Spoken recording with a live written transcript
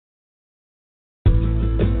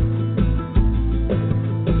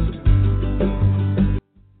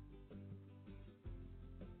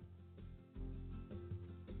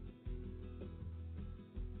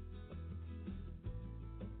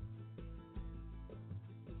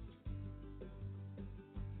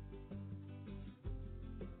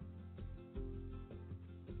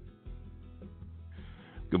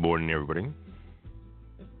Good morning, everybody.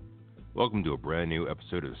 Welcome to a brand new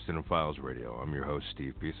episode of Cinephiles Radio. I'm your host,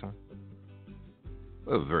 Steve Pisa.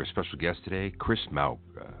 We have a very special guest today, krisd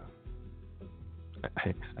mauga.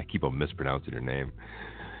 I keep on mispronouncing her name.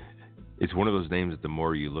 It's one of those names that the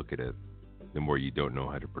more you look at it, the more you don't know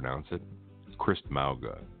how to pronounce it. krisd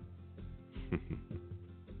mauga.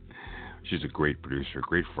 She's a great producer,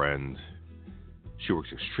 great friend. She works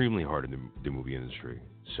extremely hard in the movie industry.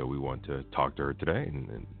 So we want to talk to her today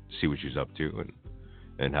and see what she's up to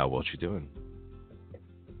and how well she's doing.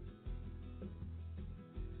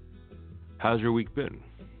 How's your week been?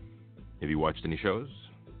 Have you watched any shows?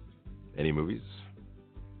 Any movies?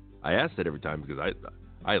 I ask that every time because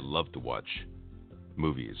I love to watch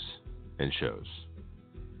movies and shows.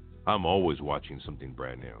 I'm always watching something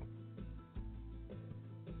brand new.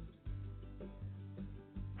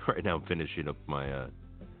 Right now I'm finishing up my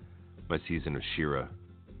season of She-Ra.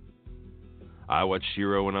 I watched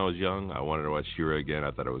She-Ra when I was young. I wanted to watch She-Ra again.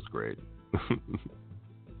 I thought it was great.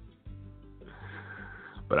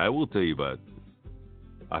 But I will tell you about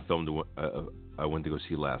I went to go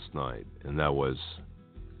see last night, and that was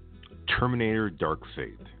Terminator Dark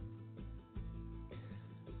Fate.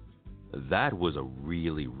 That was a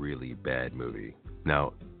really, really bad movie.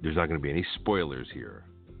 Now, there's not going to be any spoilers here.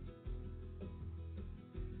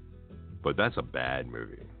 But that's a bad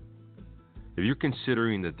movie. If you're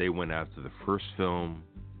considering that they went after the first film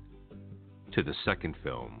to the second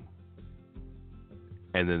film,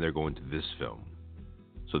 and then they're going to this film.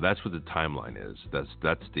 So that's what the timeline is. That's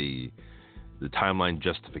the timeline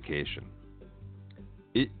justification.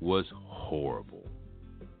 It was horrible.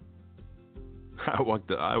 I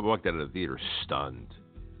walked out of the theater stunned.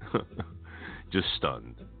 Just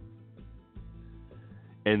stunned.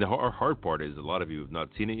 And the hard part is a lot of you have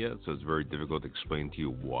not seen it yet, so it's very difficult to explain to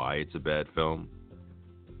you why it's a bad film.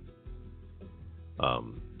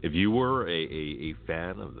 If you were a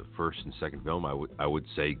fan of the first and second film, I would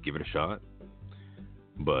say give it a shot.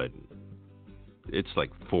 But it's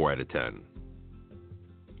like 4 out of 10.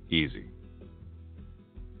 Easy.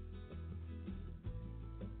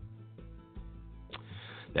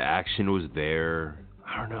 The action was there.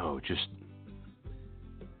 I don't know, just...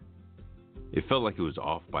 It felt like it was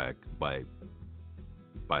off by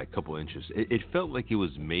a couple inches. It felt like it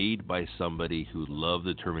was made by somebody who loved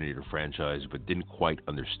the Terminator franchise but didn't quite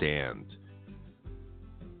understand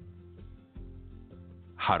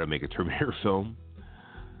how to make a Terminator film.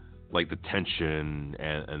 Like the tension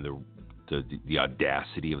and the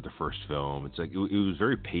audacity of the first film. It's like it was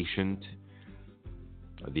very patient.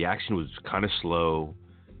 The action was kind of slow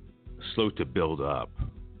to build up,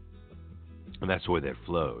 and that's the way that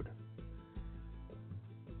flowed.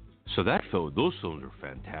 So those films are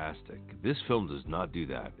fantastic. This film does not do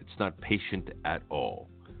that. It's not patient at all.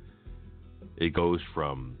 It goes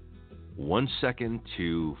from 1 second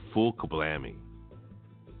to full kablammy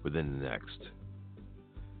within the next.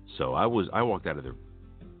 So I walked out of there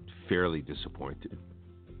fairly disappointed.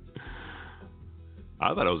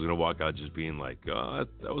 I thought I was going to walk out just being like, oh,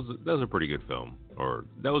 that was a pretty good film, or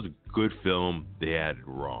that was a good film. They had it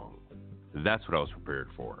wrong. That's what I was prepared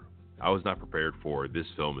for. I was not prepared for this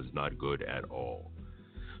film is not good at all.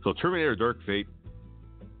 So Terminator Dark Fate,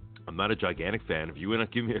 I'm not a gigantic fan. If you want to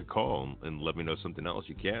give me a call and let me know something else,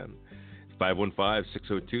 you can. It's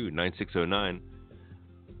 515-602-9609.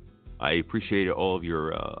 I appreciate all of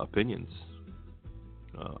your opinions.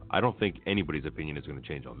 I don't think anybody's opinion is going to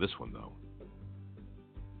change on this one, though.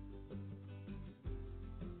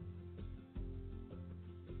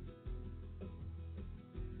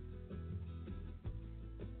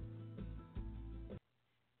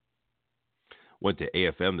 Went to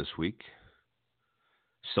AFM this week,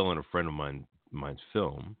 selling a friend of mine's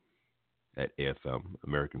film at AFM,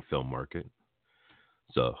 American Film Market.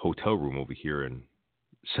 It's a hotel room over here in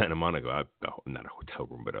Santa Monica. Not a hotel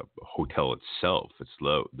room, but a hotel itself. It's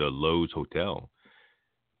the Lowe's Hotel.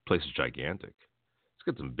 The place is gigantic. It's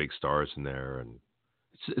got some big stars in there, and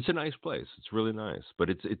it's a nice place. It's really nice. But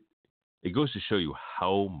it goes to show you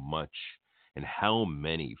how much and how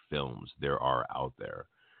many films there are out there.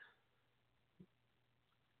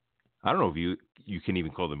 I don't know if you can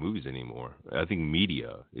even call them movies anymore. I think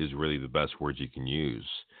media is really the best words you can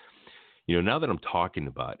use. You know, now that I'm talking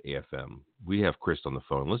about AFM, we have krisd on the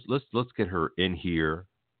phone. Let's get her in here.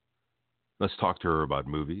 Let's talk to her about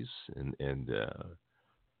movies and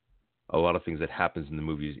a lot of things that happens in the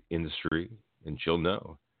movie industry, and she'll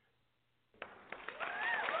know.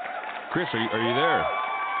 krisd, are you there?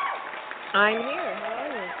 I'm here. How are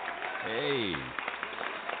you? Hey.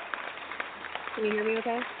 Can you hear me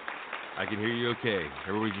okay? I can hear you okay.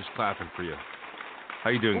 Everybody's just clapping for you. How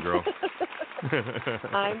you doing, girl?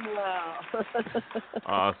 I'm well.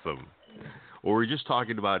 Awesome. Well, we're just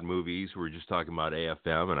talking about movies. We're just talking about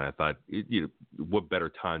AFM, and I thought, what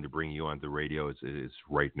better time to bring you on the radio is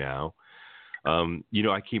right now.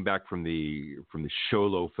 I came back from the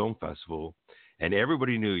Sholo Film Festival, and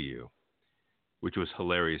everybody knew you, which was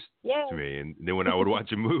hilarious Yay. to me. And then when I would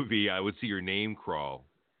watch a movie, I would see your name crawl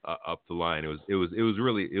up the line. It was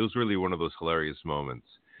really one of those hilarious moments.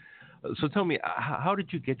 So tell me, how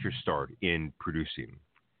did you get your start in producing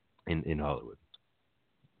in Hollywood?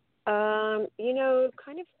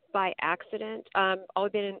 Kind of by accident.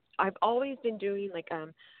 I've always been doing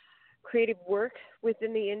creative work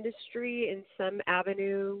within the industry in some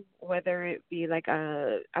avenue, whether it be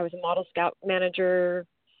I was a model scout manager,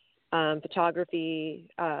 photography,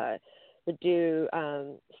 would do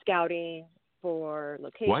scouting for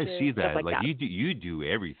locations. Well, I see that. Like that. You do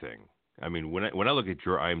everything. I mean, when I look at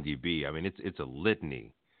your IMDb, I mean it's a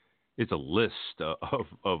litany, it's a list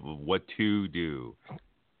of what to do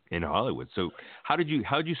in Hollywood. So how did you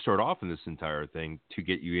start off in this entire thing to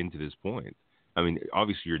get you into this point? I mean,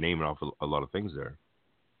 obviously you're naming off a lot of things there.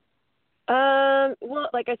 Well,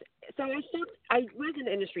 I was in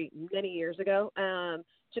the industry many years ago.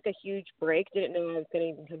 Took a huge break. Didn't know I was going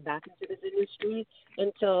to even come back into this industry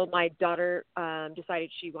until my daughter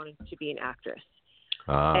decided she wanted to be an actress.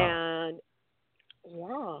 And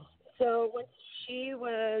yeah, so once she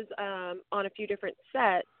was on a few different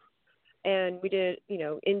sets, and we did,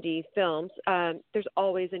 indie films, there's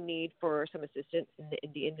always a need for some assistance in the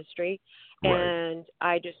indie industry. Right. And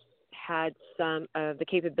I just had some of the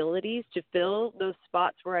capabilities to fill those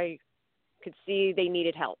spots where I could see they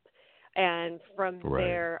needed help. And from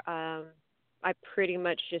there, I pretty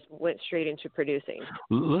much just went straight into producing.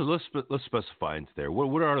 Let's specify into there.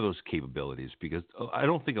 What are those capabilities? Because I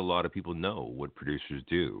don't think a lot of people know what producers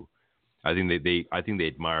do. I think they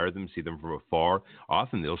admire them, see them from afar.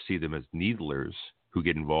 Often they'll see them as needlers who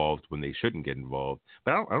get involved when they shouldn't get involved.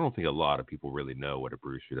 But I don't think a lot of people really know what a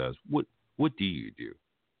producer does. What do you do?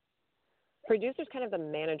 Producer's kind of the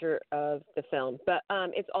manager of the film, but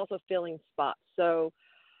it's also filling spots. So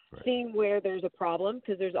seeing where there's a problem,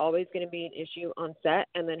 because there's always going to be an issue on set,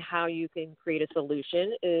 and then how you can create a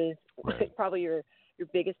solution is probably your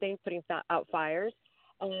biggest thing, putting out fires,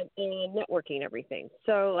 and networking everything.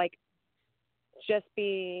 So just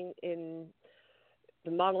being in the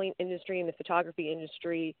modeling industry and the photography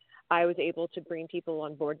industry, I was able to bring people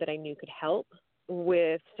on board that I knew could help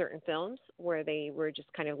with certain films where they were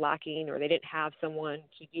just kind of lacking, or they didn't have someone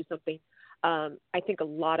to do something. I think a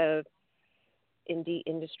lot of indie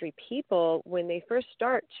industry people, when they first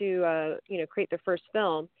start to create their first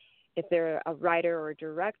film, if they're a writer or a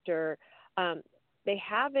director, they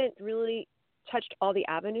haven't really touched all the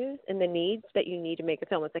avenues and the needs that you need to make a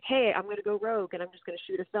film. It's like, hey, I'm going to go rogue and I'm just going to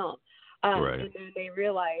shoot a film. And then they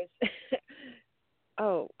realize,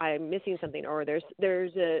 oh, I'm missing something, or there's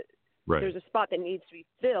a spot that needs to be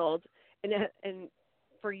filled, and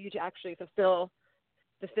for you to actually fulfill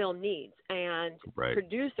the film needs. And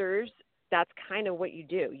producers, that's kind of what you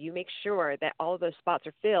do. You make sure that all of those spots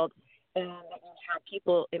are filled, and that you have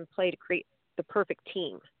people in play to create the perfect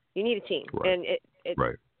team. You need a team, and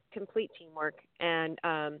it's complete teamwork. And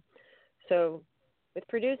so with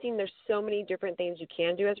producing, there's so many different things you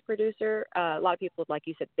can do as a producer. A lot of people, like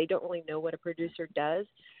you said, they don't really know what a producer does.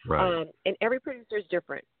 And every producer is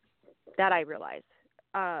different. That I realize.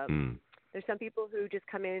 There's some people who just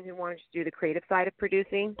come in who want to just do the creative side of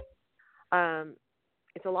producing.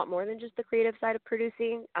 It's a lot more than just the creative side of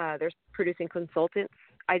producing. There's producing consultants.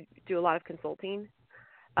 I do a lot of consulting,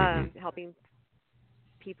 helping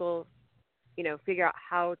people, figure out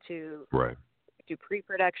how to do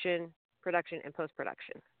pre-production, production, and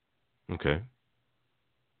post-production. Okay.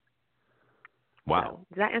 Wow. So,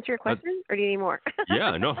 does that answer your question, or do you need more?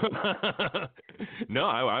 Yeah, no. No,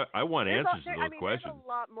 I want answers to those questions. There's a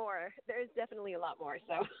lot more. There's definitely a lot more.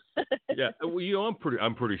 So. Yeah, well,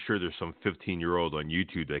 I'm pretty sure there's some 15-year-old on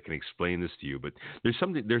YouTube that can explain this to you. But there's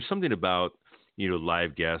something about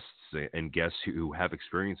live guests and guests who have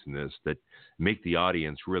experience in this that make the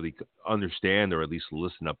audience really understand, or at least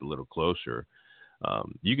listen up a little closer.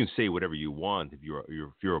 You can say whatever you want if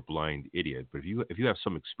you're a blind idiot, but if you have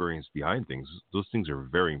some experience behind things, those things are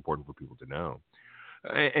very important for people to know.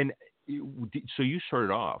 And so you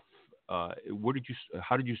started off. How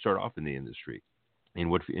did you start off in the industry? In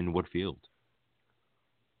what field?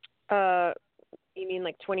 You mean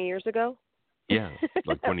like 20 years ago? Yeah,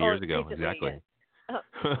 like 20 years ago, exactly.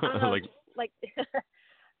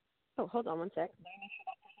 Oh, hold on one sec.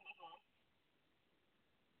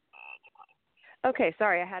 Okay,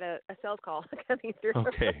 sorry, I had a sales call coming through.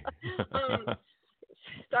 Okay.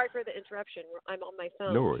 Sorry for the interruption. I'm on my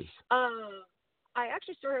phone. No worries. I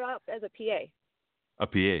actually started out as a PA. A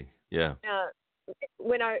PA, yeah.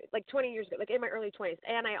 When I, like 20 years ago, like in my early 20s.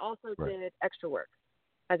 And I also Right. did extra work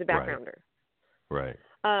as a backgrounder. Right.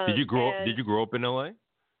 Did you grow up in LA?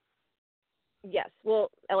 Yes.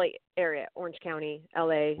 Well, LA area, Orange County,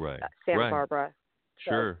 LA, Right. Santa Barbara.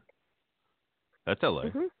 Sure. That's LA.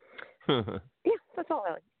 Mm-hmm. Yeah, that's all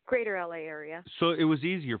LA. Greater LA area. So it was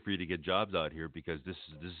easier for you to get jobs out here because this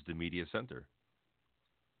is the media center.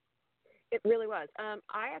 It really was.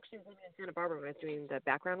 I actually lived in Santa Barbara when I was doing the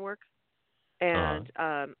background work, and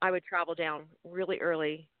I would travel down really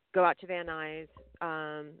early, go out to Van Nuys,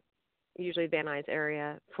 usually Van Nuys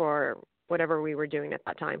area, for whatever we were doing at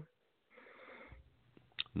that time.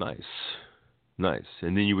 Nice.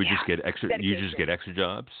 And then you would just get extra. Dedication. You just get extra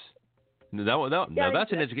jobs. Now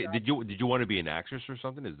that's an education. Did you want to be an actress or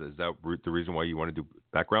something? Is that the reason why you want to do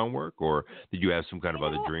background work, or did you have some kind of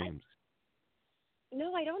other dreams?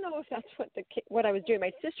 No, I don't know if that's what I was doing.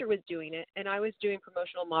 My sister was doing it, and I was doing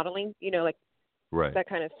promotional modeling. Like that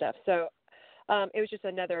kind of stuff. So it was just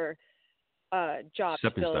another job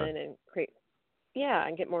to fill in and create. Yeah,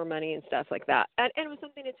 and get more money and stuff like that. And it was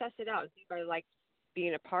something to test it out and see if I liked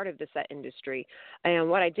being a part of the set industry. And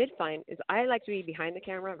what I did find is I like to be behind the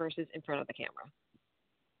camera versus in front of the camera.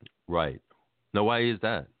 Right. Now, why is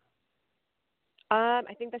that?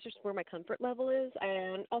 I think that's just where my comfort level is.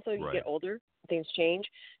 And also you get older, things change.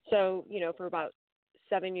 So, for about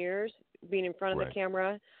 7 years being in front of the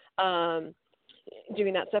camera,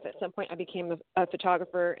 doing that stuff, at some point I became a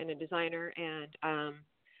photographer and a designer, and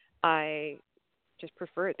I just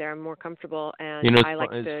prefer it there. I'm more comfortable, and I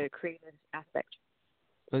like the creative aspect.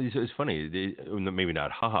 It's funny, maybe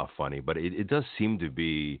not funny, but it does seem to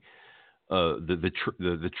be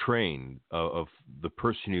the train of the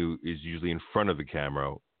person who is usually in front of the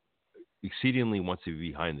camera exceedingly wants to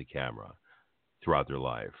be behind the camera throughout their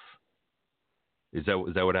life. Is that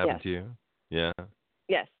what happened to you? Yeah.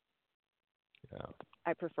 Yes. Yeah.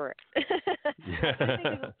 I prefer it. I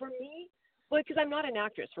think for me, because I'm not an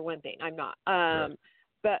actress, for one thing. I'm not.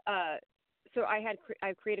 But so I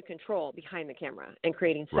have creative control behind the camera and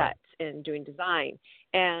creating sets and doing design,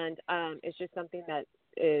 and it's just something that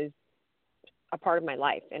is a part of my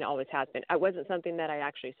life and always has been. It wasn't something that I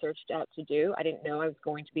actually searched out to do. I didn't know I was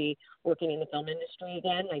going to be working in the film industry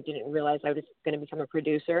again. I didn't realize I was going to become a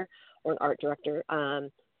producer or an art director.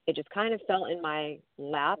 It just kind of fell in my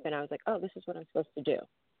lap, and I was like, oh, this is what I'm supposed to do.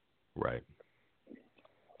 Right.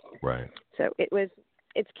 So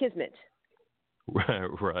it's kismet.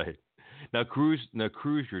 Right. Now, Cruz,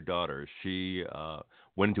 your daughter, she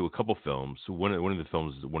went into a couple films. One of the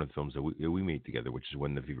films that we made together, which is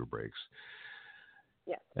When the Fever Breaks.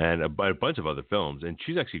 Yeah. And a bunch of other films, and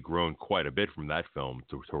she's actually grown quite a bit from that film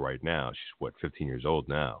to right now. She's 15 years old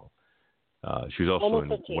now. She's also almost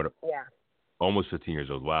 15. Almost 15 years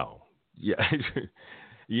old. Wow. Yeah.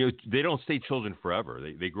 They don't stay children forever.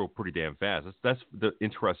 They grow pretty damn fast. That's the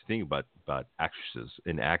interesting thing about actresses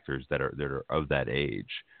and actors that are of that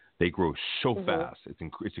age. They grow so fast.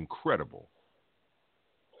 It's incredible.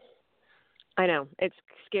 I know, it's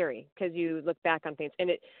scary because you look back on things,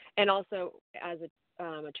 and also as a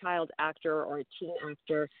child actor or a teen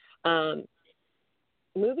actor,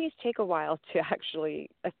 movies take a while to actually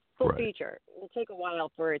a full feature. It will take a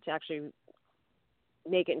while for it to actually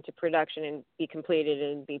make it into production and be completed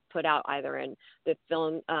and be put out either in the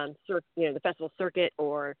film, the festival circuit,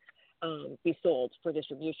 or be sold for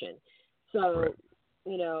distribution. So,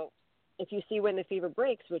 if you see When the Fever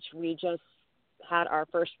Breaks, which we just had our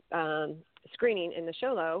first screening in the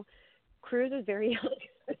Sholo, Cruz is very young.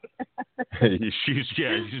 she's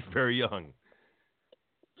very young.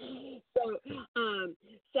 So,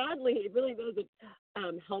 sadly, it really doesn't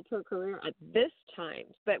help her career at this time.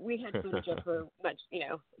 But we had footage of her much,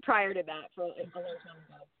 prior to that, for a long time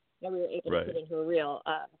ago, that we were able to put in her reel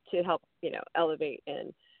to help, elevate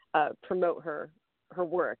and promote her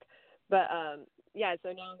work. But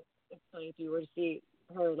so now it's funny, if you were to see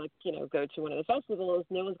her, go to one of the festivals,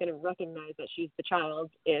 no one's going to recognize that she's the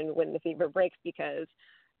child in When the Fever Breaks, because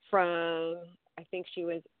I think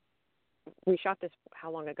we shot this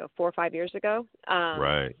how long ago? 4 or 5 years ago.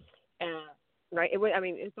 Right.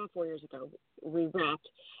 It's about 4 years ago. We wrapped,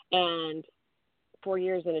 and 4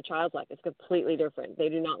 years in a child's life is completely different. They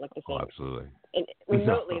do not look the same. Oh, absolutely. And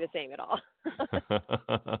remotely the same at all.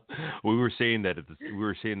 We were saying that at the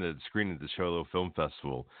screening at the Charlotte Film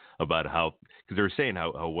Festival about how, because they were saying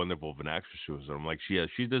how wonderful of an actress she was. And I'm like,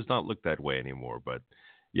 she does not look that way anymore. But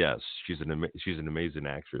yes, she's an amazing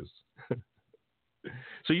actress.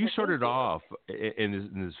 So you started off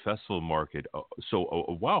in this festival market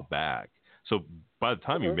a while back. So by the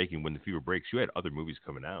time you're Mhm. making When the Fever Breaks, you had other movies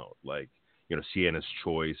coming out, like, Sienna's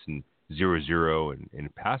Choice and Zero Zero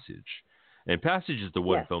and Passage. And Passage is the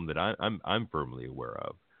one Yes. film that I'm firmly aware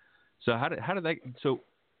of. So how did that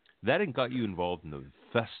that got you involved in the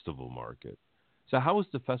festival market? So how was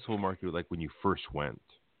the festival market like when you first went?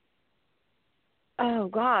 Oh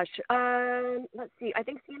gosh. Let's see. I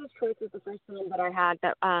think Sienna's Choice was the first film that I had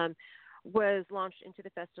that was launched into the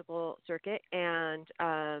festival circuit, and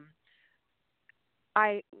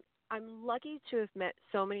I I'm lucky to have met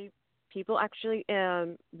so many people. Actually,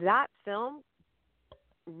 that film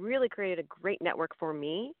really created a great network for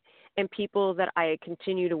me and people that I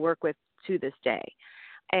continue to work with to this day.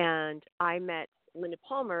 And I met Linda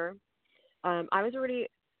Palmer. I was already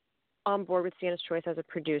on board with Sienna's Choice as a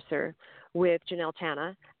producer with Janelle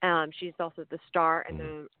Tana. She's also the star and Mm,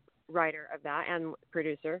 the writer of that and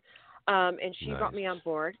producer. And she brought nice. me on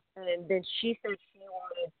board. And then she said she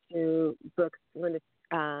wanted to book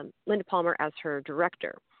Linda Palmer as her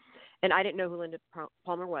director. And I didn't know who Linda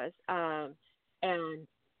Palmer was. And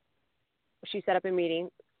she set up a meeting.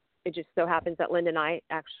 It just so happens that Linda and I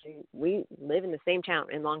we live in the same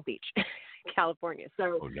town in Long Beach, California.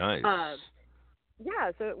 So, Oh, nice.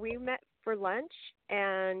 yeah, so we met for lunch,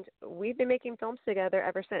 and we've been making films together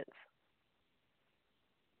ever since.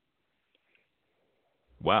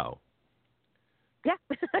 Wow. Yeah.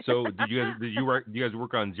 So did you guys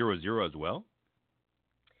work on Zero Zero as well?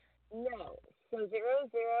 No. So Zero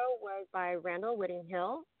Zero was by Randall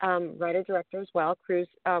Whittinghill, writer director as well. Cruz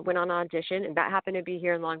went on audition, and that happened to be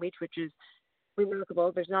here in Long Beach, which is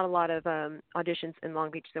remarkable. There's not a lot of auditions in Long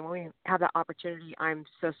Beach, so when we have that opportunity, I'm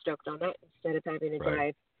so stoked on that instead of having to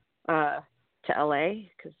Right. drive to LA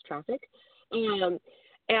because traffic. Um,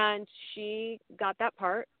 and she got that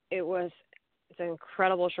part. It's an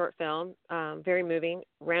incredible short film, very moving.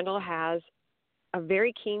 Randall has a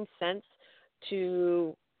very keen sense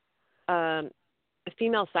to a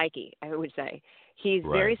female psyche, I would say. He's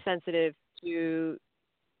Right. very sensitive to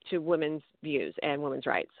women's views and women's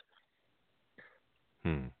rights.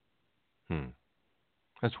 Hmm. Hmm.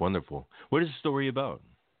 That's wonderful. What is the story about?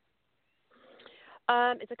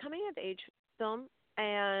 It's a coming of age film,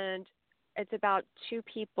 and it's about two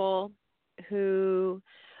people who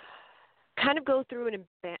kind of go through an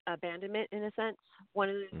abandonment in a sense. One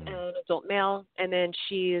is Mm. an adult male, and then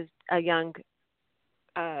she is a young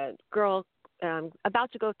girl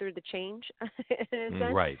about to go through the change in a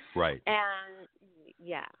sense. Right. Right. And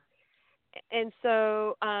yeah, and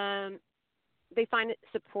so they find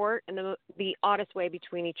support in the oddest way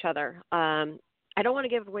between each other. I don't want to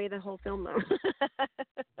give away the whole film though.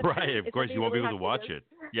 Right. Of It's course, something you you won't be really able have to to watch it.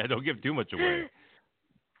 Yeah. Don't give too much away.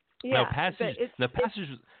 Now, yeah, but passage. it's Now, passage.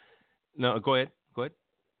 No, go ahead. Go ahead.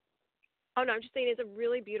 oh no, I'm just saying it's a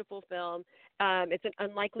really beautiful film. It's an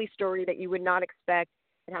unlikely story that you would not expect.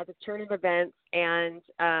 It has a turn of events, and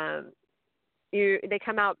they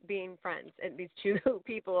come out being friends. And these two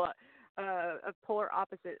people of polar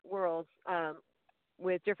opposite worlds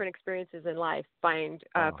with different experiences in life find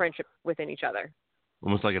Oh, friendship within each other.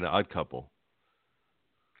 almost like an odd couple.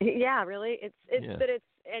 Yeah, really. It's Yeah. but it's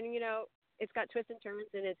and it's got twists and turns,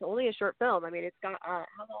 and it's only a short film. I mean, it's got how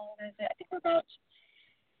long is it? I think we're about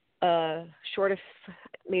short of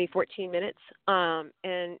maybe 14 minutes.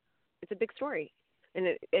 And it's a big story, and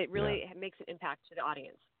it Yeah. really makes an impact to the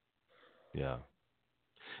audience. Yeah.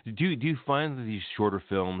 Do you find that these shorter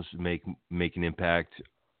films make an impact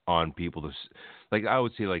on people? Like I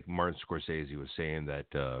would say, like Martin Scorsese was saying that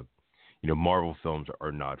Marvel films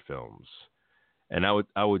are not films, and I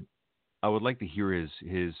would like to hear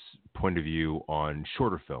his point of view on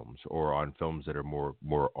shorter films or on films that are more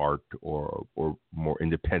art or more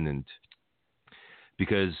independent.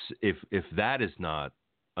 Because if that is not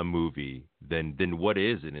a movie, then what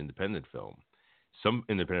is an independent film? Some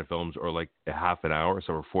independent films are like a half an hour,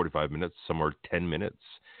 some are 45 minutes, some are 10 minutes.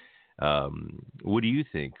 What do you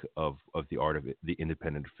think of the art of the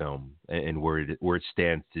independent film and where it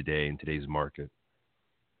stands today in today's market?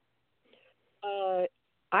 Uh,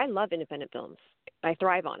 I love independent films. I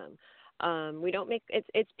thrive on them. We don't make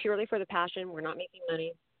it's purely for the passion. We're not making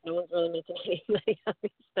money. No one's really making any money on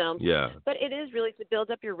these films, Yeah, but it is really to build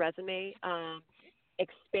up your resume,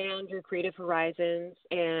 expand your creative horizons,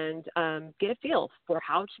 and get a feel for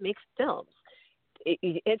how to make films.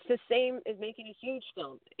 It's the same as making a huge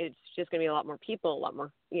film. It's just going to be a lot more people, a lot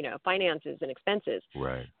more finances and expenses.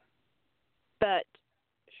 right. But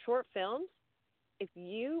short films, if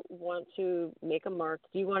you want to make a mark,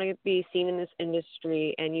 if you want to be seen in this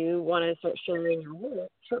industry, and you want to start sharing your work,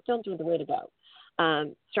 short films are the way to go.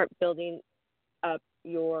 Start building up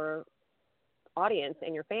your audience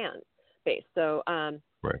and your fan base. So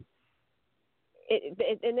Right.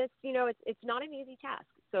 and it's, it's not an easy task.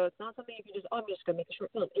 So it's not something you can just, I'm just going to make a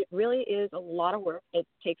short film. It really is a lot of work. It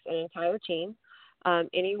takes an entire team,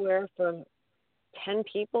 anywhere from 10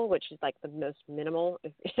 people, which is like the most minimal,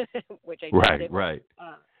 which I did. Right.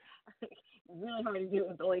 Really hard to do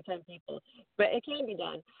with only 10 people, but it can be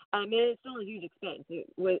done. And it's still a huge expense.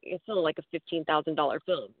 It's still like a $15,000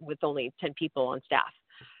 film with only 10 people on staff,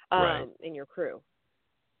 in your crew.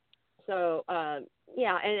 So,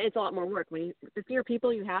 yeah, and it's a lot more work. The fewer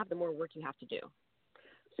people you have, the more work you have to do.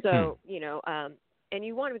 So, and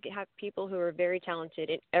you want to have people who are very talented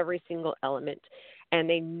in every single element, and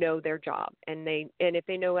they know their job. And if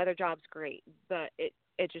they know other jobs, great. But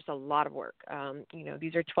it's just a lot of work.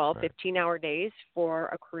 These are 12, 15-hour days for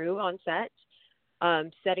a crew on set,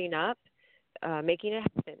 setting up, making it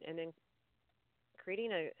happen, and then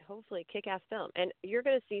creating a hopefully kick-ass film. And you're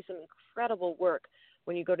going to see some incredible work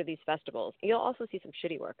when you go to these festivals. You'll also see some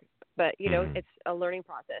shitty work, but it's a learning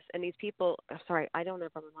process. And these people, sorry, I don't know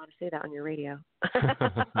if I'm allowed to say that on your radio.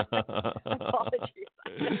 Apologies.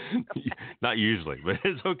 Not usually, but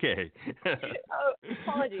it's okay.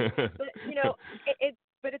 Apologies.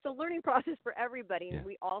 But it's a learning process for everybody, and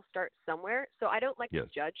we all start somewhere. So I don't like to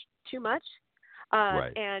judge too much.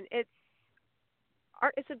 And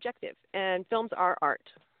art is subjective, and films are art.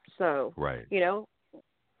 So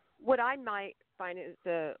what I might find is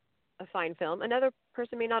a fine film, another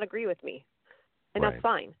person may not agree with me, and that's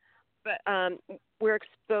fine. But we're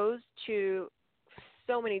exposed to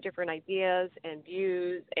so many different ideas and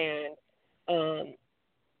views and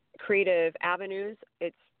creative avenues.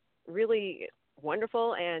 It's really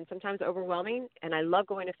wonderful and sometimes overwhelming. And I love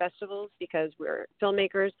going to festivals because we're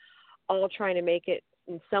filmmakers all trying to make it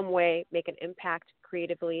in some way, make an impact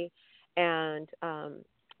creatively, and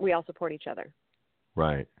we all support each other.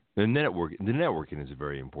 Right. The networking is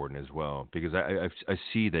very important as well, because I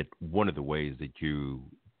see that one of the ways that you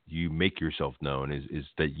make yourself known is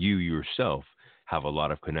that you yourself have a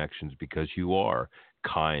lot of connections, because you are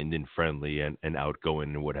kind and friendly and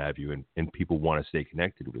outgoing and what have you, and people want to stay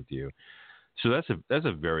connected with you. So that's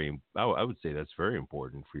a very, I would say that's very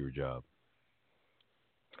important for your job.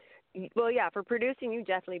 Well, yeah, for producing, you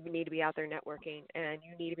definitely need to be out there networking, and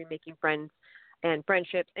you need to be making friends and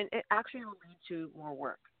friendships, and it actually will lead to more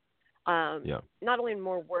work. Not only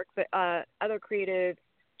more work, but other creative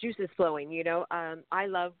juices flowing. I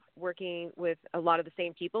love working with a lot of the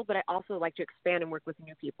same people, but I also like to expand and work with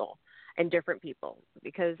new people and different people,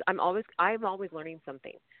 because I'm always learning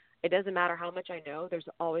something. It doesn't matter how much I know. There's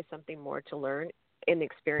always something more to learn in the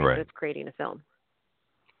experience of creating a film.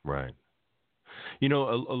 Right. A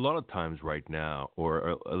lot of times right now,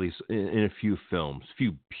 or at least in a few films,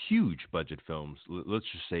 few huge budget films, let's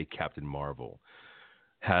just say Captain Marvel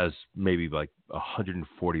has maybe like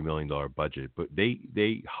 $140 million budget, but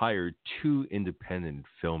they hired 2 independent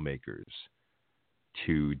filmmakers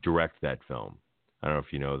to direct that film. I don't know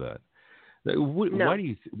if you know that. No. Why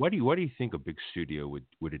do you think a big studio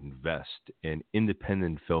would invest in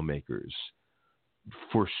independent filmmakers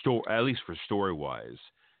at least for story wise,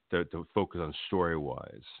 to focus on story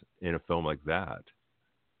wise in a film like that?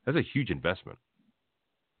 That's a huge investment.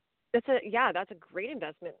 That's a great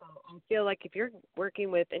investment. I feel like if you're working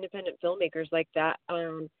with independent filmmakers like that,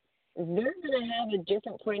 they're going to have a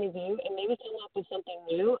different point of view and maybe come up with something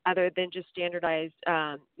new other than just standardized,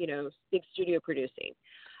 big studio producing,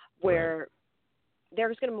 where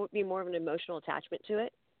there's going to be more of an emotional attachment to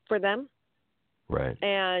it for them. Right.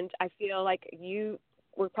 And I feel like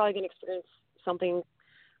we're probably going to experience something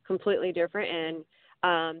completely different,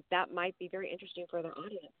 and that might be very interesting for their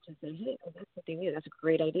audience to say, hey, that's something new. That's a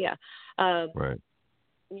great idea. Could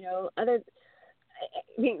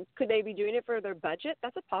they be doing it for their budget?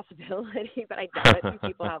 That's a possibility, but I doubt it. These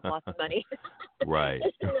people have lots of money. Right.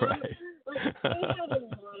 Like, they have a lot of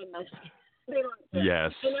money. They don't.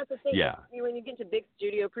 Yes. And that's the thing. Yeah. When you get to big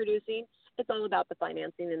studio producing, it's all about the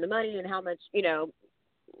financing and the money and how much,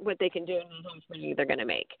 what they can do and how much money they're going to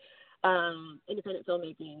make. Independent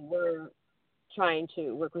filmmaking, we're trying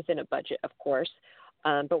to work within a budget, of course,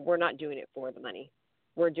 but we're not doing it for the money.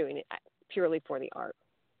 We're doing it purely for the art.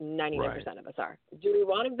 99% of us are. Do we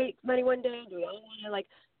want to make money one day? Do we all want to,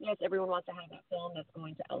 yes, everyone wants to have that film that's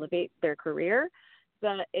going to elevate their career,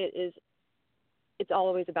 but it's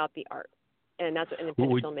always about the art. And that's what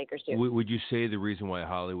independent filmmakers do. Would you say the reason why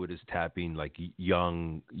Hollywood is tapping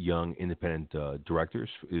young independent directors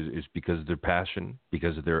is because of their passion,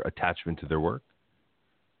 because of their attachment to their work?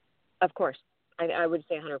 Of course. I would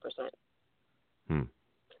say 100%.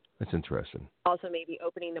 That's interesting. Also, maybe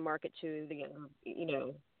opening the market to the younger,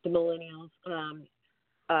 the millennials,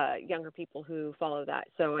 younger people who follow that.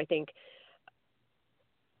 So I think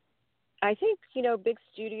I think, you know, big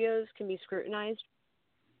studios can be scrutinized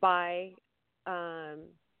by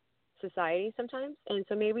society sometimes. And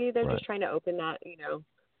so maybe they're Right. just trying to open that, you know,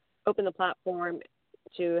 open the platform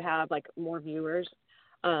to have like more viewers.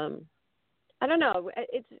 I don't know.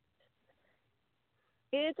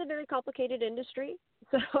 It's a very complicated industry.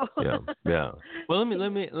 So Yeah. Well,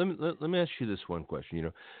 let me ask you this one question. You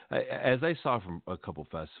know, as I saw from a couple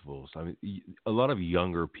festivals, I mean, a lot of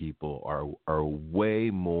younger people are way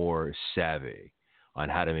more savvy on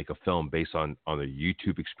how to make a film based on their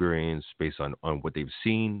YouTube experience, based on what they've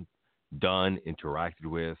seen, done, interacted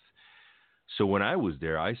with. So when I was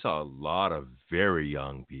there, I saw a lot of very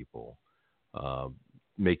young people uh,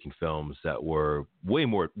 making films that were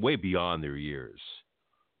way beyond their years.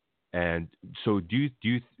 And so,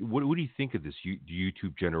 what do you think of this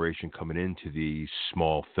YouTube generation coming into the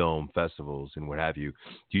small film festivals and what have you?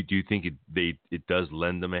 Do you think it does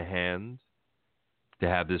lend them a hand to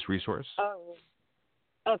have this resource? oh,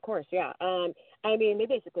 of course, yeah. I mean, they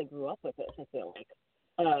basically grew up with it. I feel like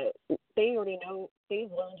they already know. They've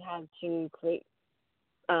learned how to create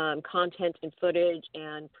content and footage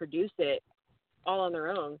and produce it all on their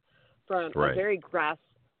own from a Right. very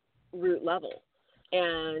grassroots level.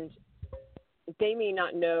 And they may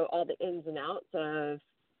not know all the ins and outs of,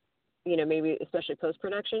 you know, maybe especially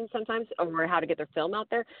post-production sometimes, or how to get their film out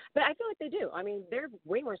there. But I feel like they do. I mean, they're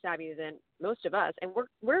way more savvy than most of us, and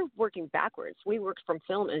we're working backwards. We worked from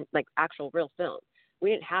film and like actual real film.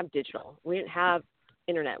 We didn't have digital. We didn't have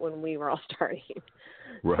internet when we were all starting.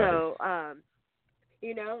 Right. So,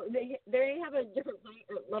 you know, they have a different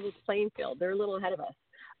level playing field. They're a little ahead of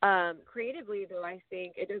us. Creatively, though, I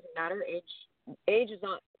think it doesn't matter. Age does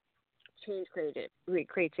not change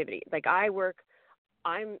creativity. Like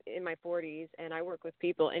I'm in my 40s, and I work with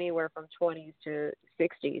people anywhere from 20s to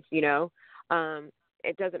 60s. You know,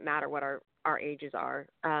 it doesn't matter what our ages are.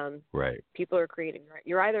 Right. People are creative.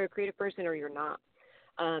 You're either a creative person or you're not.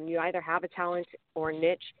 You either have a talent or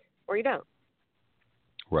niche, or you don't.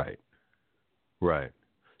 Right. Right.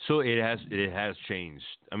 So it has changed.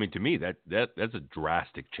 I mean, to me, that's a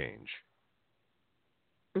drastic change.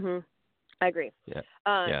 Mhm. I agree. Yeah.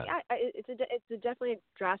 Yeah, it's a definitely a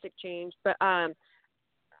drastic change, but I'm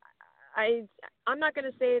not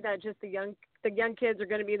going to say that just the young kids are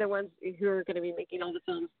going to be the ones who are going to be making all the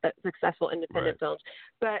films, successful independent films,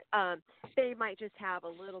 but they might just have a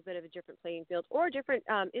little bit of a different playing field or a different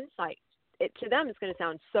insight. To them, it's going to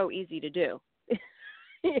sound so easy to do.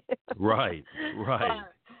 Right.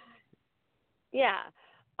 Yeah.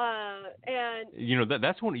 And you know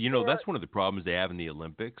that's one. You know that's one of the problems they have in the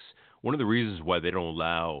Olympics. One of the reasons why they don't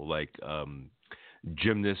allow like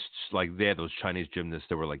gymnasts, like they had those Chinese gymnasts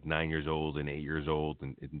that were like 9 years old and 8 years old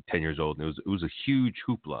and 10 years old, and it was a huge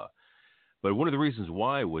hoopla. But one of the reasons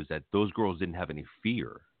why was that those girls didn't have any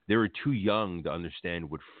fear. They were too young to understand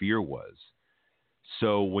what fear was.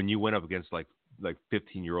 So when you went up against like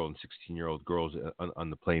 15-year-old and 16-year-old girls on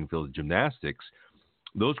the playing field of gymnastics,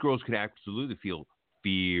 those girls could absolutely feel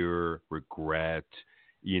fear, regret,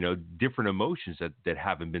 you know, different emotions that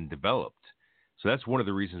haven't been developed. So that's one of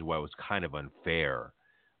the reasons why it was kind of unfair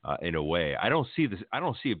in a way. I don't see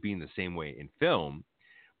it being the same way in film,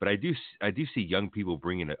 but I do see young people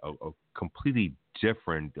bringing a completely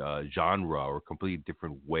different genre or a completely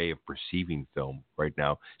different way of perceiving film right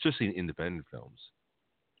now, especially in independent films.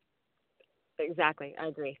 Exactly, I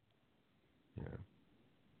agree. Yeah.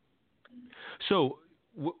 So,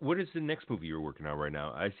 what is the next movie you're working on right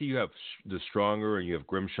now? I see you have The Stronger and you have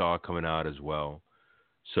Grimshaw coming out as well.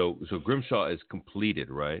 So Grimshaw is completed,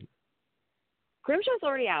 right? Grimshaw's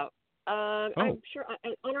already out. I'm sure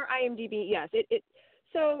on our IMDb, yes.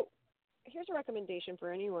 So here's a recommendation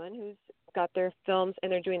for anyone who's got their films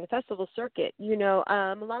and they're doing the festival circuit. You know,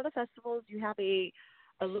 a lot of the festivals, you have a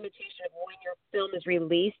limitation of when your film is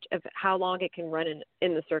released, of how long it can run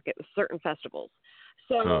in the circuit with certain festivals.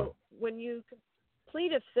 So when you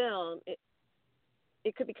complete a film,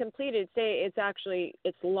 it could be completed. Say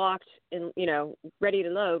it's locked and, you know, ready to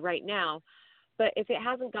load right now, but if it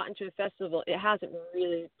hasn't gotten to a festival, it hasn't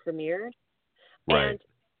really premiered. Right. And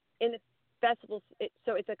in the festivals,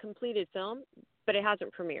 so it's a completed film, but it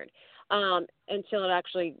hasn't premiered until it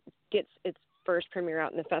actually gets its first premiere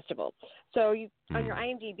out in the festival. So on your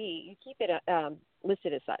IMDb, you keep it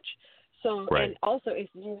listed as such. So and also if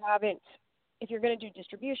you're going to do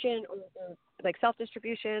distribution or like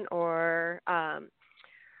self-distribution or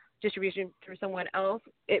distribution through someone else,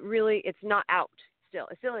 it's not out still.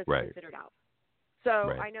 It still is considered out.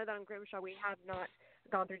 So I know that on Grimshaw we have not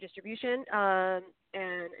gone through distribution, and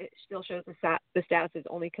it still shows the status is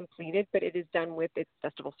only completed, but it is done with its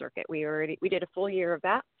festival circuit. We did a full year of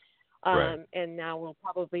that. Right. And now we'll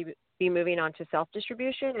probably be moving on to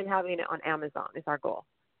self-distribution and having it on Amazon is our goal.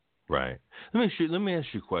 Right. Let me ask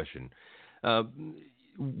you a question. Uh,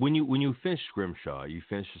 when you finish Scrimshaw, you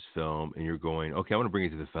finish this film, and you're going, okay, I want to bring it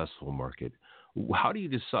to the festival market. How do you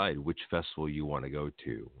decide which festival you want to go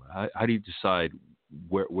to? How do you decide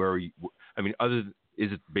where you? I mean,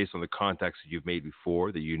 is it based on the contacts that you've made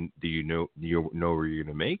before that you know where you're going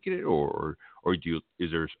to make it, or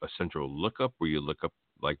is there a central lookup where you look up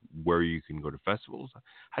like where you can go to festivals?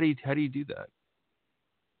 How do you do that?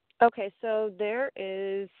 Okay, so there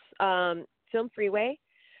is Film Freeway,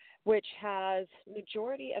 which has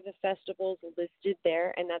majority of the festivals listed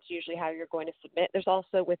there, and that's usually how you're going to submit. There's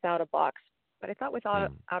also Without a Box, but I thought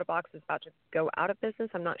Without Out a Box is about to go out of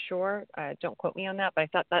business. I'm not sure. Don't quote me on that, but I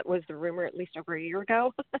thought that was the rumor at least over a year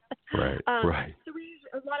ago. Right. Right. So we use,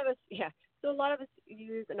 a lot of us, yeah. So a lot of us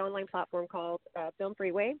use an online platform called Film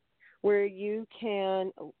Freeway, where you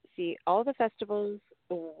can see all the festivals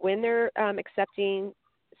when they're accepting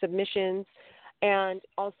submissions, and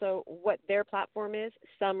also what their platform is.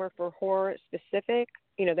 Some are for horror specific,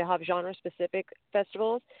 they have genre specific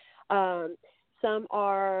festivals. Some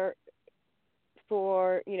are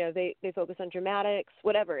for, they focus on dramatics,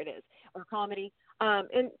 whatever it is, or comedy.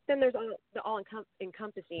 And then there's the all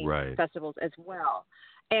encompassing Right. festivals as well.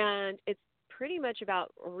 And it's pretty much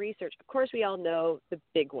about research. Of course, we all know the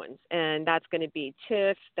big ones, and that's going to be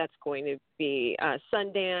TIFF, that's going to be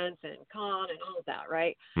Sundance and Cannes and all of that,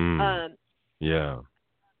 right? Yeah.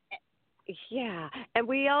 Yeah, and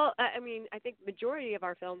we all, I think the majority of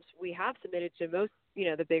our films we have submitted to most,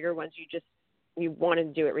 the bigger ones. You want to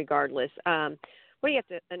do it regardless. What you have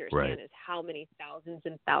to understand is how many thousands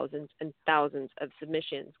and thousands and thousands of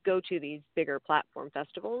submissions go to these bigger platform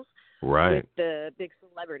festivals with the big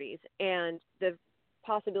celebrities, and the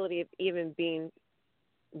possibility of even being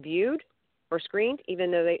viewed or screened,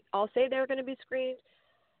 even though they all say they're going to be screened.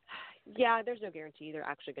 Yeah, there's no guarantee they're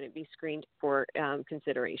actually going to be screened for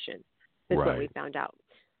consideration. Is what we found out.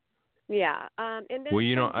 Yeah, and then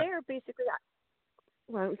they're basically.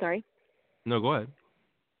 Well, I'm sorry. No, go ahead.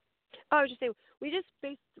 Oh, I was just saying, we just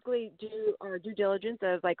basically do our due diligence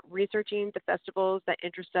of like researching the festivals that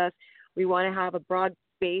interest us. We want to have a broad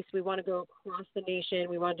base. We want to go across the nation.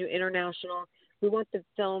 We want to do international. We want the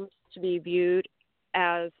films to be viewed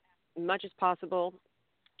as much as possible.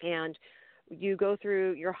 And you go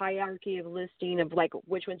through your hierarchy of listing of like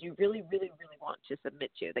which ones you really, really, really want to submit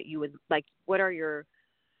to, that you would like. What are your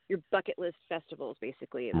bucket list festivals,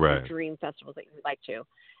 basically, your dream festivals that you would like to,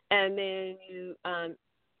 and then you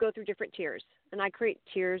go through different tiers. And I create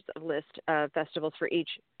tiers of list of festivals for each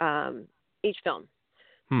film,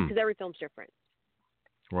 because every film's different.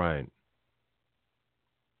 Right.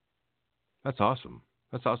 That's awesome.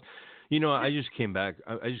 I just came back.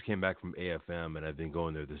 I just came back from AFM, and I've been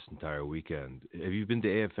going there this entire weekend. Have you been to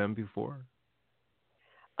AFM before?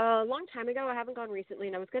 A long time ago. I haven't gone recently,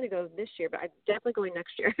 and I was going to go this year, but I'm definitely going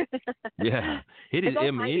next year. Yeah, it is.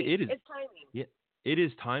 It's timing. Yeah, it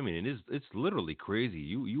is timing. It's literally crazy.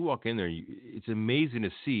 You walk in there, it's amazing to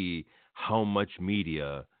see how much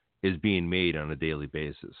media is being made on a daily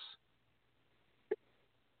basis.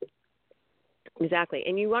 Exactly,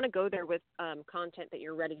 and you want to go there with content that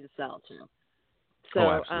you're ready to sell too. So,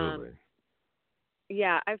 absolutely.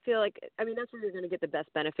 Yeah, I feel like, that's where you're going to get the best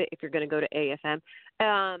benefit if you're going to go to AFM.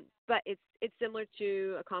 But it's similar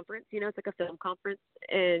to a conference. It's like a film conference,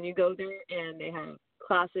 and you go there, and they have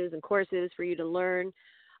classes and courses for you to learn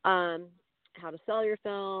how to sell your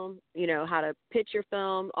film, how to pitch your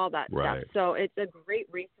film, all that stuff. So it's a great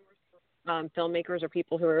resource for filmmakers or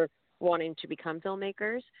people who are wanting to become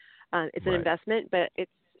filmmakers. It's an investment, but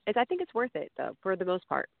I think it's worth it, though, for the most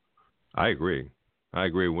part. I agree.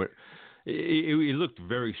 It looked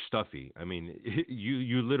very stuffy. I mean,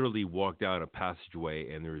 you literally walk down a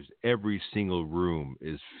passageway, and there's every single room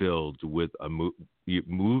is filled with a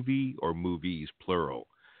movie or movies, plural.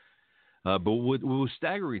 But what was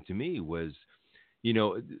staggering to me was,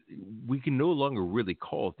 we can no longer really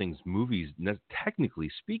call things movies, technically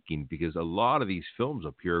speaking, because a lot of these films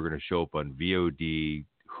up here are going to show up on VOD,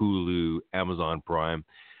 Hulu, Amazon Prime,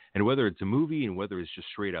 and whether it's a movie and whether it's just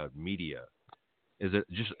straight out media.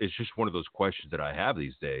 It's just one of those questions that I have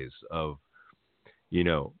these days of,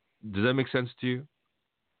 does that make sense to you?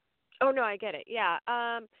 Oh, no, I get it. Yeah.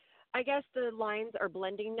 I guess the lines are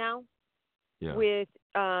blending now with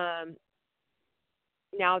now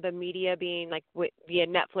the media being like via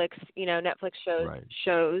Netflix. Netflix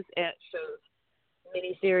shows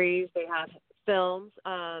miniseries. They have films.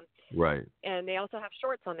 And they also have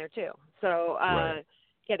shorts on there too. So,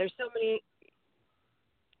 there's so many.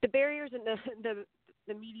 The barriers and the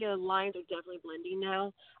the media lines are definitely blending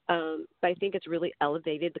now. But I think it's really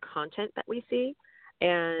elevated the content that we see.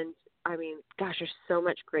 And I mean, gosh, there's so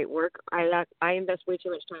much great work. I invest way too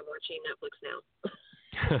much time watching Netflix now.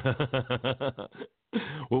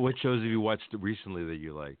 Well, what shows have you watched recently that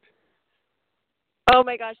you liked? Oh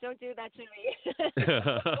my gosh, don't do that to me.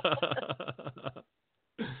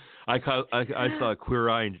 I saw Queer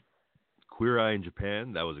Eye in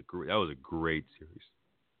Japan. That was a great series.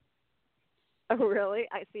 Oh really?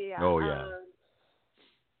 I see. Yeah. Oh yeah.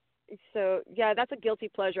 So yeah, that's a guilty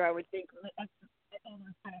pleasure. I would think. That's all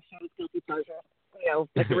those kind of shows guilty pleasure.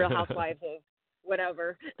 Like the Real Housewives of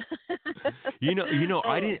whatever.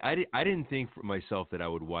 I didn't think for myself that I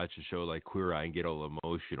would watch a show like Queer Eye and get all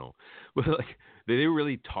emotional, but like they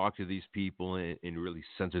really talk to these people and really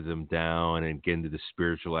center them down and get into the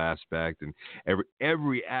spiritual aspect and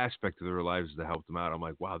every aspect of their lives to help them out. I'm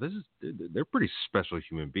like, wow, they're pretty special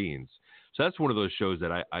human beings. So that's one of those shows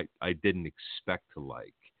that I didn't expect to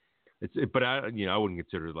like. But I wouldn't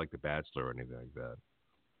consider it like The Bachelor or anything like that.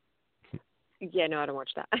 Yeah, no, I don't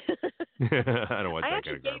watch that. I don't watch that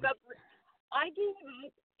kind of garbage. I gave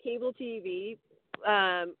up cable TV,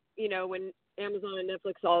 when Amazon and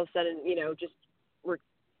Netflix all of a sudden, just were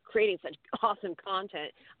creating such awesome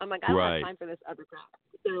content. I'm like, I don't have time for this other crap.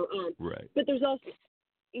 So, but there's also,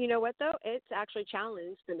 you know what though? It's actually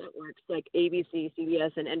challenged the networks like ABC,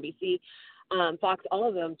 CBS, and NBC, Fox, all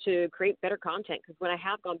of them to create better content. Because when I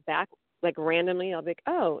have gone back, like randomly, I'll be like,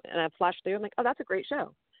 oh, and I flash through. I'm like, oh, that's a great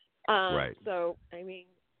show. So, I mean,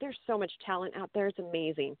 there's so much talent out there. It's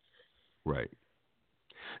amazing. Right.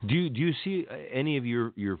 Do you see any of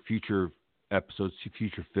your future episodes,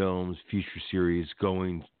 future films, future series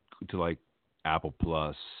going to like Apple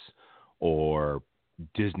Plus or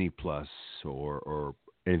Disney Plus or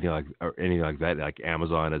anything like that, like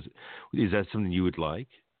Amazon? Is that something you would like?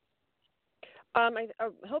 I'm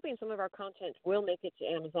hoping some of our content will make it to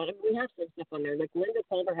Amazon. I mean, we have some stuff on there. Like Linda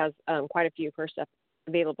Palmer has quite a few of her stuff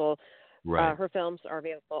available. Right. Her films are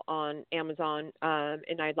available on Amazon,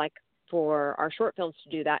 and I'd like for our short films to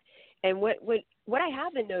do that. And what I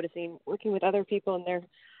have been noticing, working with other people in their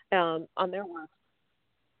on their work,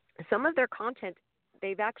 some of their content,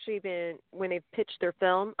 they've actually been, when they've pitched their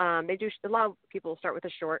film, they do, a lot of people start with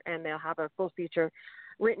a short and they'll have a full feature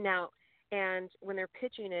written out. And when they're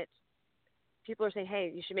pitching it, people are saying,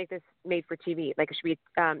 hey, you should make this made for TV. Like it should be,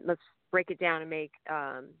 let's break it down and make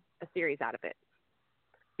a series out of it.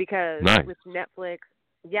 Because with Netflix,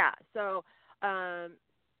 so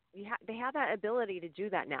they have that ability to do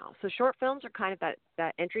that now. So short films are kind of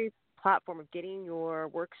that entry platform of getting your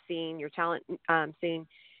work seen, your talent seen,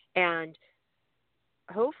 and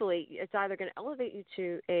hopefully it's either going to elevate you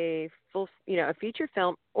to a full, a feature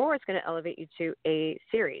film, or it's going to elevate you to a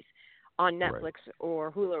series on Netflix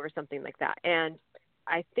or Hulu or something like that. And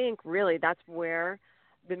I think really that's where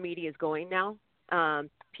the media is going now.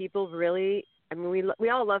 People really, I mean, we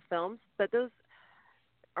all love films, but those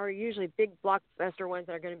are usually big blockbuster ones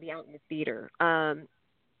that are going to be out in the theater.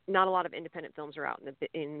 Not a lot of independent films are out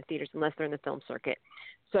in the theaters unless they're in the film circuit.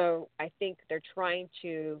 So I think they're trying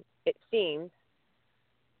to, it seems,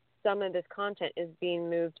 some of this content is being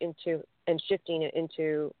moved into and shifting it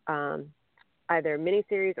into either a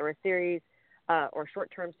miniseries or a series or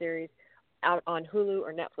short-term series out on Hulu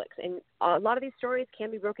or Netflix. And a lot of these stories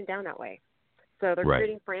can be broken down that way. So they're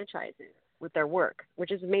creating franchises with their work,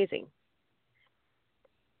 which is amazing.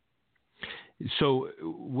 So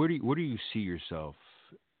where do you see yourself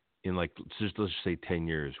in, like, let's just say 10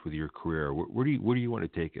 years with your career? Where do you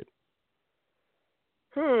want to take it?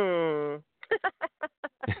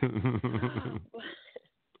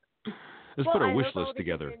 Let's put a wish list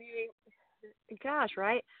together. Gosh,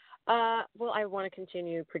 right? Well, I want to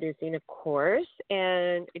continue producing, of course,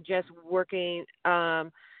 and just working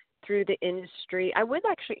through the industry. I would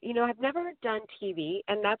actually, I've never done TV,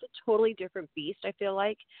 and that's a totally different beast, I feel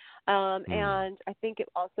like. And I think it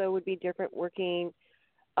also would be different working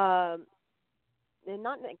in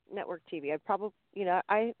not network TV.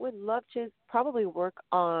 I would love to probably work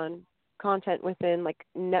on content within, like,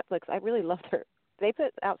 Netflix. I really love they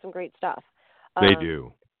put out some great stuff. They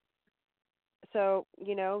do. So,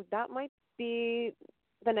 that might be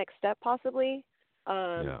the next step possibly.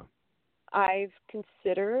 I've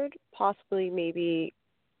considered possibly maybe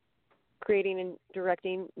creating and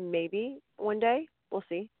directing maybe one day. We'll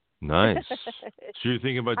see. Nice. So you're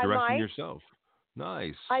thinking about directing yourself.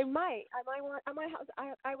 Nice. I might.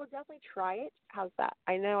 I will definitely try it. How's that?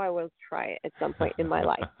 I know I will try it at some point in my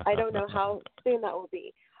life. I don't know how soon that will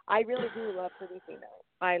be. I really do love producing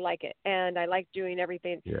though. I like it. And I like doing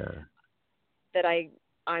everything that I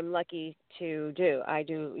I'm lucky to do. I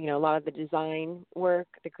do, a lot of the design work,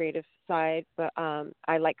 the creative side, but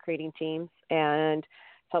I like creating teams and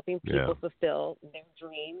helping Yeah. people fulfill their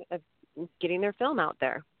dream of getting their film out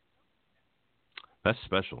there. That's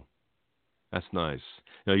special. That's nice.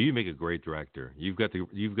 No, you make a great director. You've got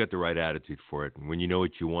the right attitude for it. And when you know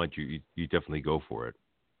what you want, you definitely go for it.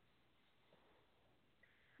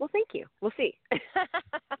 Well, thank you. We'll see. I'm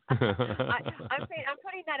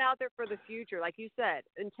putting that out there for the future, like you said,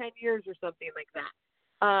 in 10 years or something like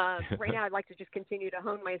that. Right now, I'd like to just continue to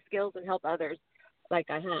hone my skills and help others like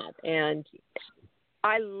I have. And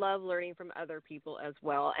I love learning from other people as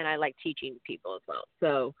well, and I like teaching people as well.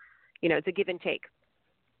 So, it's a give and take.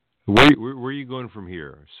 Where are you going from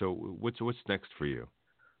here? So what's next for you?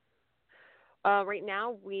 Right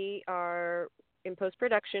now, we are in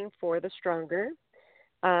post-production for The Stronger,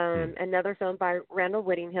 Hmm. another film by Randall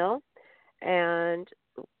Whittinghill, and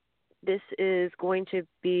this is going to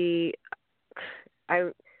be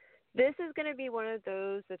this is going to be one of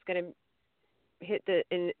those that's going to hit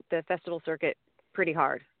the festival circuit pretty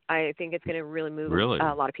hard. I think it's going to really move Really?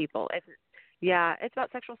 a lot of people. It's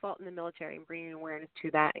about sexual assault in the military and bringing awareness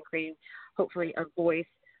to that and creating hopefully a voice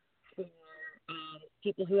for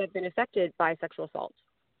people who have been affected by sexual assault.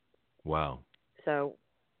 Wow. So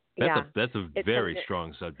That's yeah, a it's very something.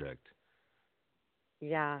 strong subject.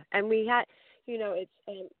 Yeah, and we had,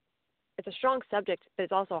 it's a strong subject, but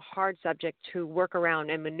it's also a hard subject to work around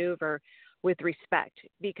and maneuver with respect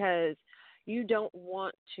because you don't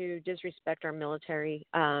want to disrespect our military,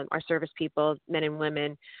 our service people, men and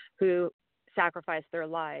women who sacrifice their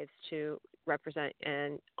lives to represent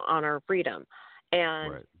and honor freedom.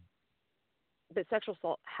 And Right. but sexual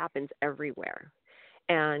assault happens everywhere,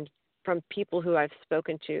 and from people who I've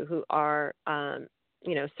spoken to who are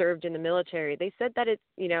served in the military, they said that it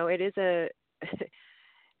is a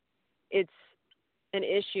it's an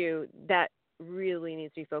issue that really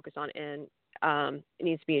needs to be focused on and it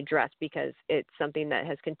needs to be addressed because it's something that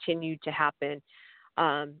has continued to happen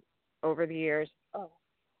over the years. Oh,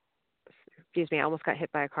 excuse me, I almost got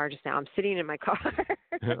hit by a car just now. I'm sitting in my car.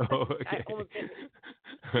 Oh, I okay. almost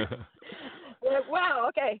did. Like, wow,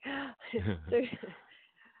 okay.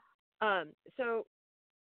 So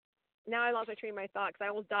now I lost my train of my thought because I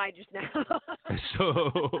almost died just now.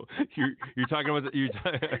 So you're talking about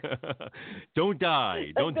don't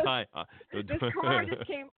die, don't this, die. this car just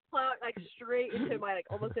came plowing like straight into my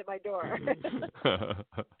almost hit my door.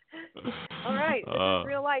 All right, this is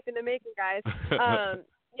real life in the making, guys.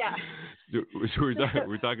 Yeah. So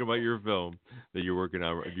we're talking about your film that you're working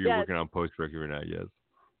on. You're Yes. working on post production right now. Yes.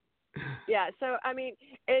 Yeah. So I mean,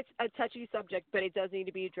 it's a touchy subject, but it does need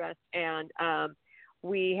to be addressed, and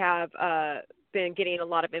we have been getting a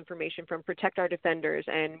lot of information from Protect Our Defenders,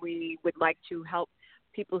 and we would like to help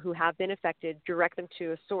people who have been affected, direct them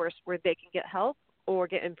to a source where they can get help or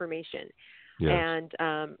get information. Yes.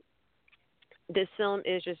 And this film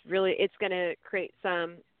is just really, it's going to create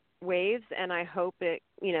some waves, and I hope it,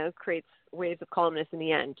 creates waves of calmness in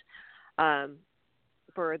the end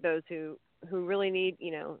for those who really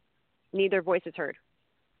need their voices heard.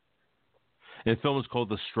 And the film is called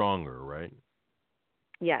The Stronger, right?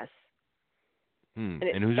 Yes. And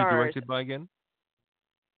it who's it stars directed by again?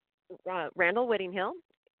 Randall Whittinghill,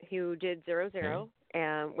 who did 00, Okay.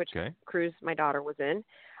 and which Okay. cruise my daughter was in.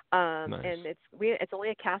 Nice. And it's only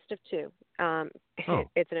a cast of two. Oh.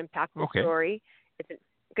 It's an impactful Okay. story. It's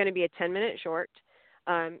going to be a 10-minute short.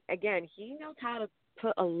 Again, he knows how to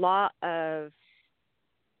put a lot of,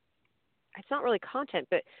 it's not really content,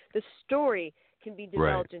 but the story can be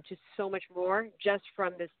developed into so much more just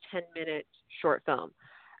from this 10-minute short film.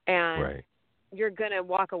 And you're going to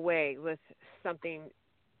walk away with something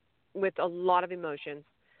with a lot of emotions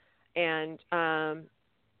and,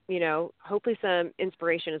 hopefully some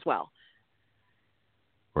inspiration as well.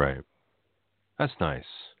 Right. That's nice.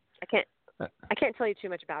 I can't tell you too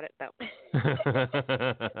much about it though.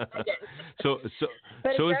 so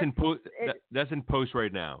it's in post. That's in post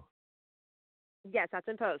right now. Yes, that's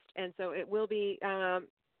in post, and so it will be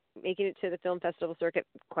making it to the film festival circuit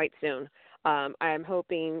quite soon. I'm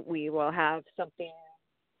hoping we will have something,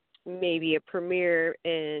 maybe a premiere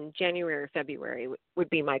in January or February would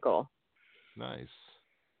be my goal. Nice,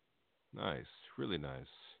 really nice.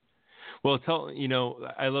 Well,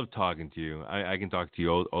 I love talking to you. I can talk to you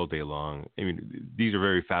all day long. I mean, these are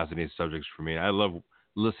very fascinating subjects for me. I love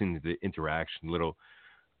listening to the interaction, little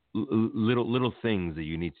things that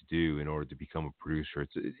you need to do in order to become a producer.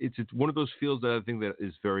 It's one of those fields that I think that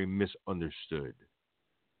is very misunderstood.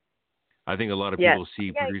 I think a lot of people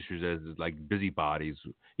see producers as like busybodies,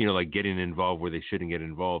 like getting involved where they shouldn't get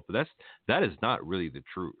involved. But that is not really the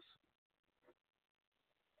truth.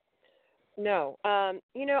 No.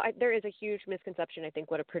 There is a huge misconception, I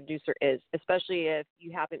think, what a producer is, especially if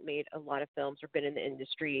you haven't made a lot of films or been in the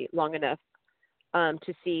industry long enough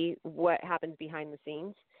to see what happens behind the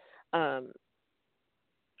scenes. Um,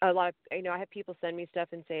 a lot of, I have people send me stuff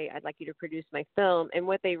and say, I'd like you to produce my film. And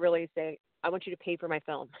what they really say, I want you to pay for my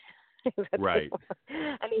film. Right.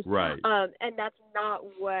 Right. And that's not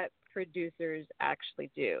what producers actually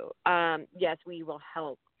do. Yes, we will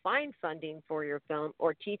help find funding for your film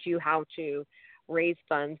or teach you how to raise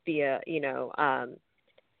funds via,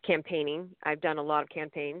 campaigning. I've done a lot of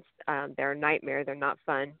campaigns. They're a nightmare. They're not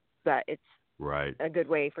fun, but it's Right. a good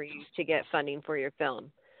way for you to get funding for your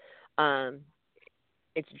film.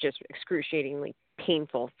 It's just excruciatingly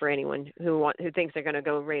painful for anyone who thinks they're going to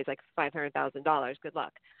go raise like $500,000. Good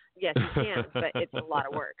luck. Yes, you can, but it's a lot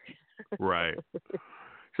of work. Right.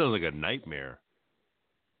 Sounds like a nightmare.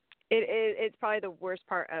 It's probably the worst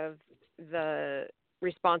part of the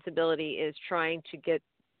responsibility is trying to get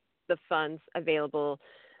the funds available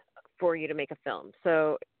for you to make a film.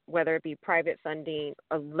 So whether it be private funding,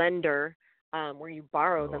 a lender where you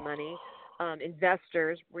borrow the money,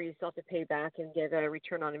 investors where you still have to pay back and get a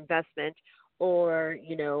return on investment, or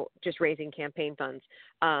just raising campaign funds.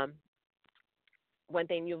 One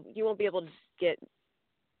thing you won't be able to get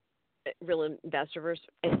real investors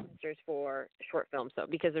for short films, though,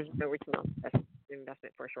 because there's no return on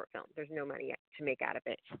investment for a short film. There's no money to make out of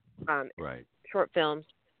it. Right. Short films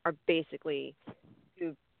are basically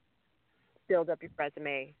to build up your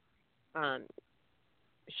resume,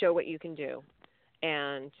 show what you can do,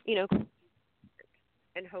 and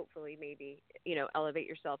and hopefully maybe elevate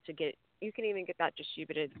yourself to get. You can even get that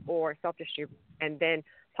distributed or self-distributed, and then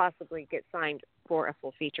possibly get signed for a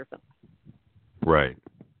full feature film. Right.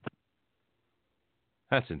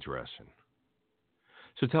 That's interesting.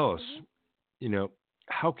 So tell us,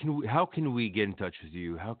 how can we get in touch with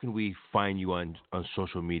you? How can we find you on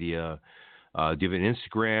social media? Do you have an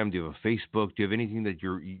Instagram? Do you have a Facebook? Do you have anything that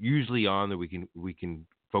you're usually on that we can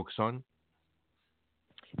focus on?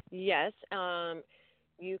 Yes.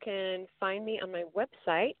 You can find me on my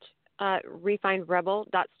website,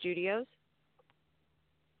 refinedrebel.studios.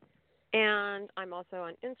 And I'm also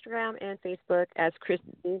on Instagram and Facebook as krisd,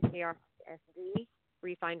 KRSD,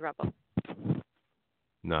 Refined Rebel.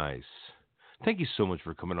 Nice. Thank you so much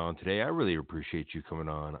for coming on today. I really appreciate you coming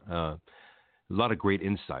on. A lot of great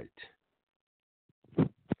insight.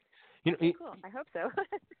 Cool. I hope so.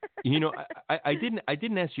 I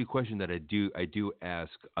didn't ask you a question that I do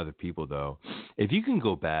ask other people though. If you can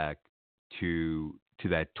go back to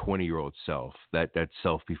that 20-year-old self, that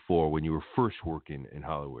self before when you were first working in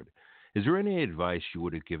Hollywood, is there any advice you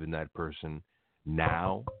would have given that person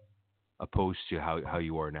now, opposed to how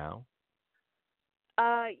you are now?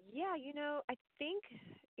 Yeah, I think,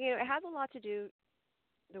 it has a lot to do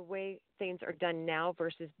the way things are done now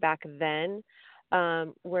versus back then,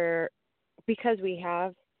 where because we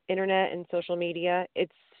have internet and social media,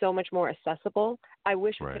 it's so much more accessible. I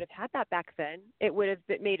wish we could have had that back then. It would have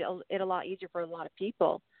made it a lot easier for a lot of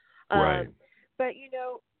people. Right. But,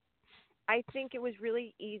 I think it was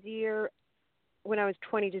really easier when I was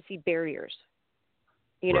 20 to see barriers.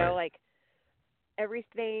 Like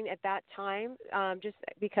everything at that time, just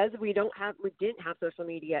because we didn't have social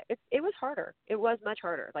media, it was harder. It was much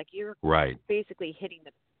harder. Like you're basically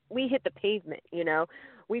we hit the pavement,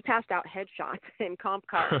 We passed out headshots and comp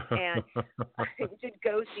cards and did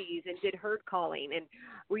go-sees and did herd calling, and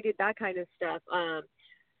we did that kind of stuff.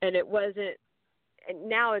 And it wasn't. And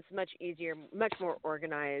now it's much easier, much more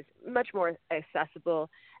organized, much more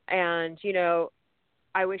accessible. And,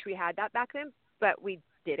 I wish we had that back then, but we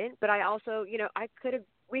didn't. But I also,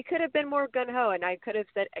 we could have been more gung-ho, and I could have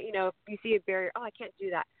said, if you see a barrier, oh, I can't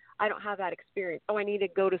do that. I don't have that experience. Oh, I need to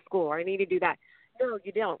go to school, or I need to do that. No,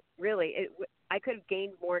 you don't, really. I could have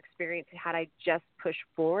gained more experience had I just pushed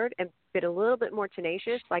forward and been a little bit more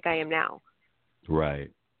tenacious like I am now.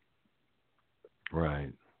 Right.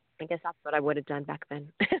 Right. I guess that's what I would have done back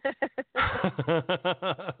then.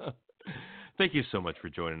 Thank you so much for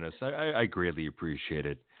joining us. I greatly appreciate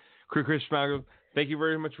it. Chris Mauga, thank you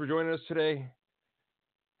very much for joining us today.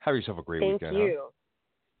 Have yourself a great weekend. Thank you.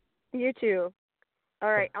 Huh? You too.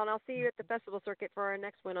 All right, and I'll see you at the festival circuit for our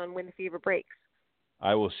next one on When the Fever Breaks.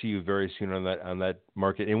 I will see you very soon on that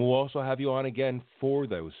market, and we'll also have you on again for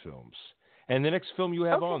those films. And the next film you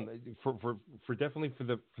have on for definitely for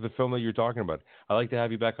the film that you're talking about, I'd like to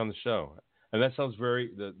have you back on the show. And that sounds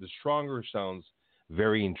the stronger sounds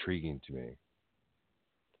very intriguing to me.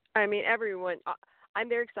 I mean, everyone, I'm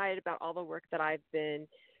very excited about all the work that I've been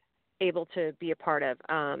able to be a part of.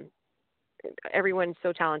 Everyone's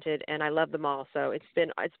so talented, and I love them all. So it's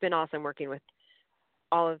been awesome working with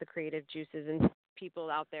all of the creative juices and people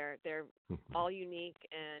out there. They're all unique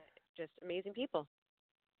and just amazing people.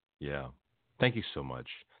 Yeah. Thank you so much.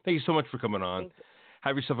 Thank you so much for coming on.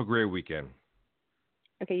 Have yourself a great weekend.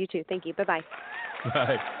 Okay, you too. Thank you. Bye-bye.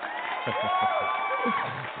 Bye.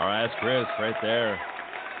 All right, that's Chris right there.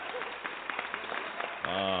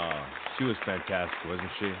 She was fantastic, wasn't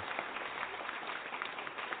she?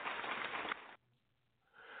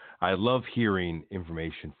 I love hearing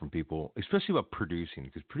information from people, especially about producing,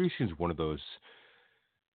 because producing is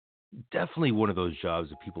definitely one of those jobs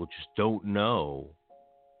that people just don't know,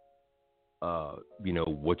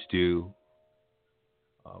 what to do,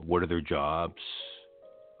 what are their jobs,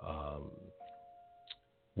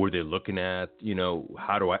 what are they looking at,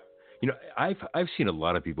 how do I've seen a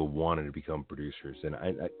lot of people wanting to become producers, and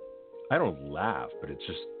I don't laugh, but it's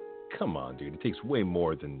just, come on, dude, it takes way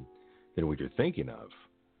more than what you're thinking of.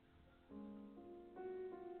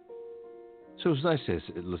 So it was nice to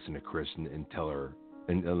listen to Chris and tell her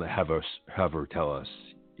and have her tell us,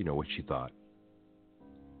 what she thought.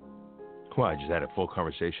 Well, I just had a full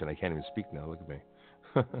conversation. I can't even speak now. Look at me.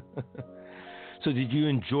 So did you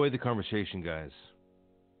enjoy the conversation, guys?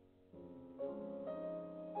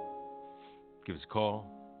 Give us a call.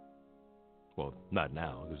 Well, not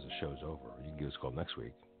now because the show's over. You can give us a call next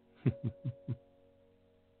week.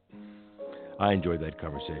 I enjoyed that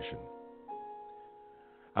conversation.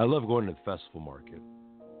 I love going to the festival market.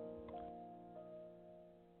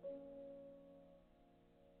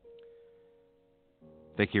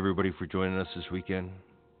 Thank you, everybody, for joining us this weekend.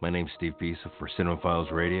 My name's Steve Pisa for Cinema Files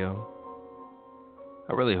Radio.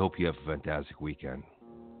 I really hope you have a fantastic weekend.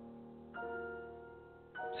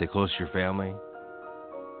 Stay close to your family.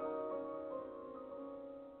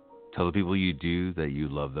 Tell the people you do that you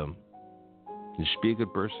love them. And just be a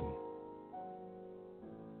good person.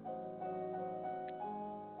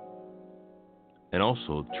 And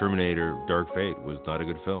also, Terminator Dark Fate was not a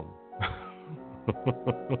good film.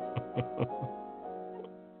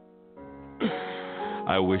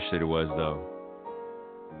 I wish that it was, though.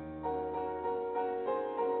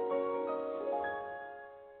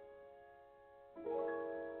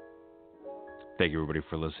 Thank you, everybody,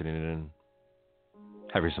 for listening in.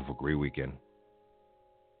 Have yourself a great weekend.